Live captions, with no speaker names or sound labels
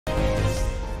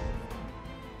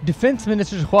Defense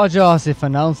Minister Khwaja Asif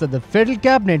announced that the Federal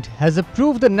Cabinet has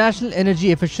approved the National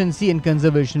Energy Efficiency and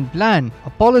Conservation Plan,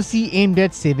 a policy aimed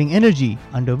at saving energy,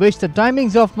 under which the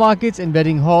timings of markets and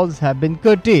wedding halls have been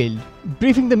curtailed.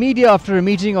 Briefing the media after a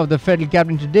meeting of the Federal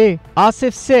Cabinet today,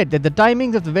 Asif said that the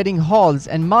timings of the wedding halls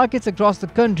and markets across the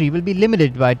country will be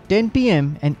limited by 10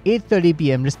 p.m. and 8:30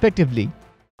 p.m. respectively.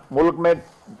 मुल्क में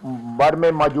भर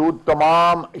में मौजूद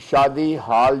तमाम शादी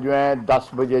हाल जो हैं 10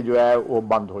 बजे जो है वो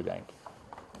बंद हो जाएंगे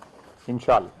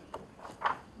इंशाल्लाह।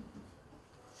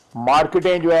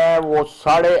 मार्केटें जो है वो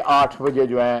 8:30 बजे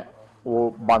जो हैं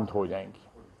वो बंद हो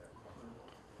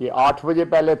जाएंगी। ये 8 बजे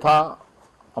पहले था।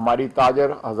 हमारी ताजर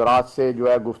हजरात से जो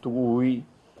है गुफ्तगू हुई,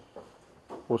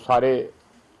 वो सारे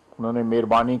उन्होंने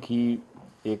मेहरबानी की।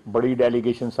 एक बड़ी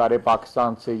डेलीगेशन सारे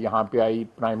पाकिस्तान से यहाँ पे आई,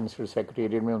 प्राइम मिनिस्टर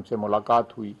सेक्रेटेरिएट में उनसे मुलाकात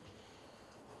हुई।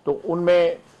 तो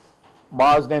उनमें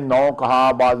बाज़ ने 9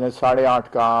 कहा, बाज़ ने 8:30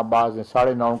 कहा, बाज़ ने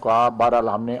 9:30 कहा। बहरहाल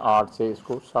हमने 8 से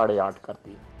इसको 8:30 कर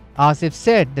दिया। Asif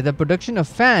said that the production of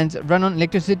fans run on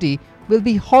electricity will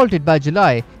be halted by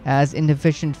July, as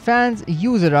inefficient fans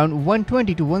use around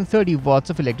 120 to 130 watts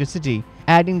of electricity,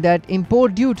 adding that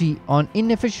import duty on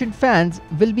inefficient fans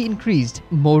will be increased.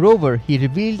 Moreover, he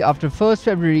revealed after 1st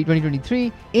February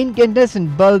 2023,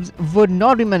 incandescent bulbs would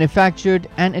not be manufactured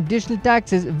and additional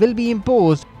taxes will be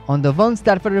imposed on the ones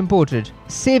that were imported,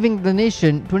 saving the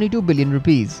nation 22 billion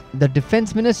rupees. The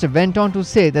defense minister went on to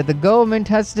say that the government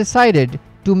has decided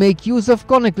to make use of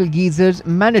conical geysers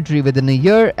mandatory within a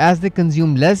year as they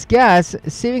consume less gas,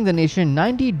 saving the nation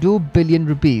 92 billion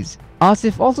rupees.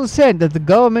 Asif also said that the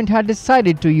government had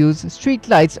decided to use street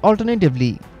lights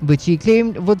alternatively, which he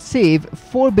claimed would save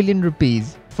 4 billion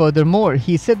rupees. Furthermore,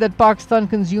 he said that Pakistan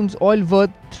consumes oil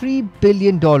worth $3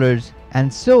 billion,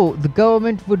 and so the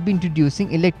government would be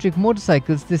introducing electric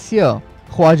motorcycles this year.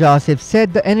 Khwaja Asif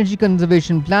said the energy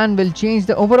conservation plan will change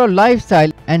the overall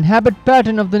lifestyle and habit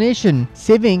pattern of the nation,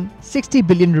 saving 60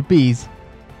 billion rupees.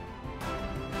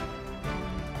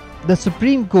 The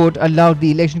Supreme Court allowed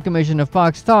the Election Commission of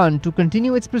Pakistan to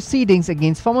continue its proceedings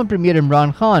against former Premier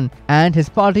Imran Khan and his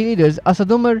party leaders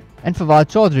Asad Umar and Fawad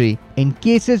Chaudhry in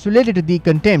cases related to the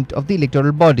contempt of the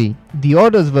electoral body. The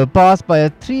orders were passed by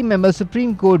a 3-member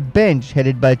Supreme Court bench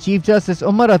headed by Chief Justice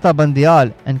Umar Ata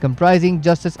Bandial and comprising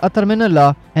Justice Atar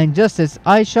Minallah and Justice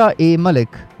Aisha A. Malik.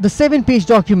 The 7-page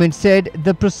document said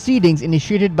the proceedings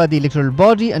initiated by the electoral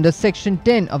body under Section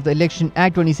 10 of the Election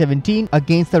Act 2017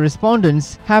 against the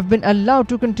respondents have been allowed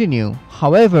to continue.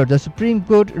 However, the Supreme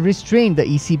Court restrained the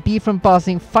ECP from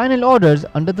passing final orders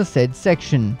under the said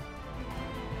section.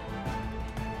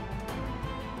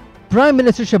 Prime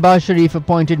Minister Shehbaz Sharif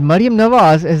appointed Maryam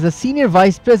Nawaz as the senior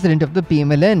vice president of the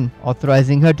PMLN,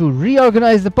 authorizing her to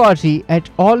reorganize the party at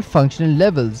all functional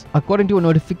levels, according to a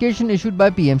notification issued by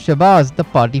PM Shehbaz, the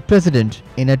party president.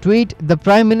 In a tweet, the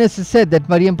Prime Minister said that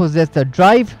Maryam possessed the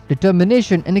drive,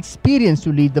 determination and experience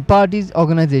to lead the party's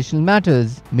organizational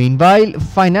matters. Meanwhile,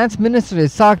 Finance Minister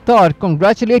Ishaq Dar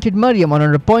congratulated Maryam on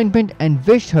her appointment and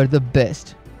wished her the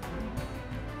best.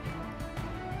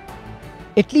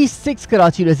 At least 6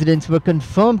 Karachi residents were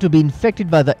confirmed to be infected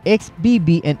by the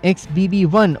XBB and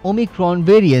XBB1 Omicron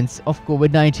variants of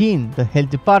COVID-19, the health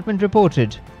department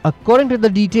reported. According to the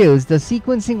details, the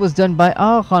sequencing was done by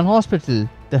Aga Khan Hospital.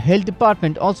 The health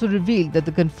department also revealed that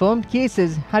the confirmed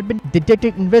cases had been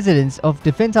detected in residents of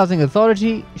Defence Housing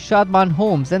Authority, Shadman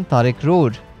Homes and Tariq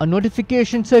Road. A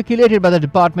notification circulated by the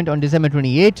department on December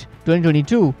 28,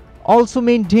 2022 also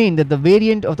maintained that the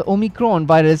variant of the Omicron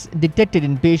virus detected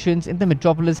in patients in the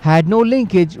metropolis had no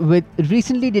linkage with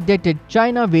recently detected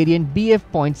China variant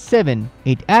BF.7.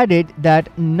 It added that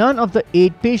none of the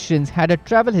 8 patients had a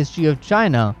travel history of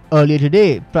China. Earlier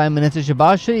today, Prime Minister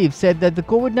Shehbaz Sharif said that the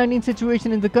COVID-19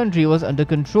 situation in the country was under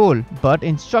control, but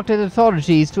instructed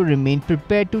authorities to remain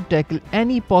prepared to tackle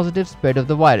any positive spread of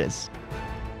the virus.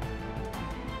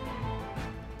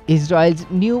 Israel's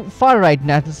new far-right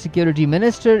National Security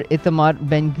Minister Itamar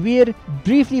Ben-Gvir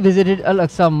briefly visited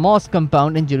Al-Aqsa Mosque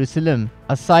compound in Jerusalem,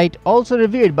 a site also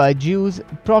revered by Jews,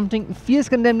 prompting fierce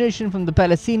condemnation from the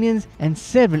Palestinians and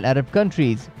several Arab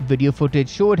countries. Video footage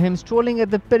showed him strolling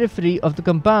at the periphery of the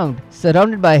compound,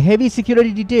 surrounded by heavy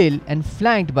security detail and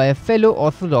flanked by a fellow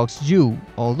Orthodox Jew.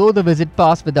 Although the visit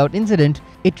passed without incident,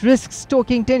 it risks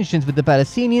stoking tensions with the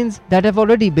Palestinians that have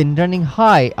already been running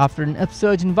high after an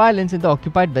upsurge in violence in the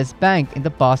occupied West Bank in the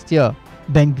past year.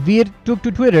 Ben-Gvir took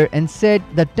to Twitter and said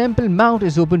the Temple Mount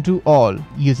is open to all,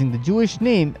 using the Jewish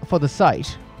name for the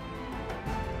site.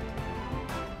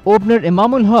 Opener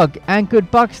Imamul Haq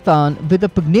anchored Pakistan with a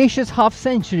pugnacious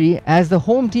half-century as the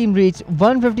home team reached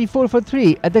 154 for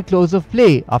 3 at the close of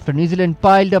play after New Zealand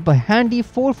piled up a handy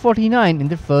 449 in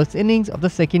the first innings of the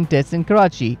second test in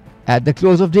Karachi. At the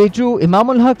close of day 2,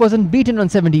 Imamul Haq was unbeaten on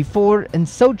 74 and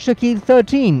Saud Shakil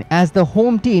 13 as the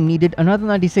home team needed another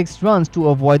 96 runs to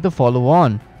avoid the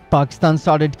follow-on. Pakistan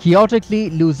started chaotically,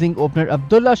 losing opener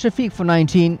Abdullah Shafiq for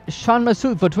 19, Shan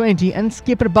Masood for 20 and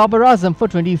skipper Babar Azam for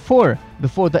 24,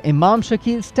 before the Imam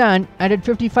Shakil stand added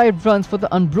 55 runs for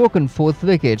the unbroken fourth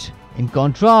wicket. In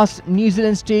contrast, New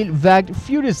Zealand's tail wagged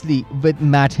furiously with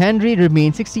Matt Henry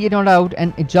remaining 68 not out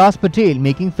and Ijaz Patel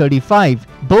making 35,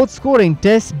 both scoring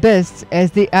test bests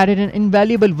as they added an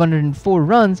invaluable 104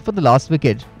 runs for the last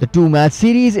wicket. The two-match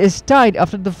series is tied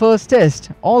after the first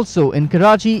test, also in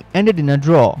Karachi, ended in a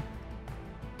draw.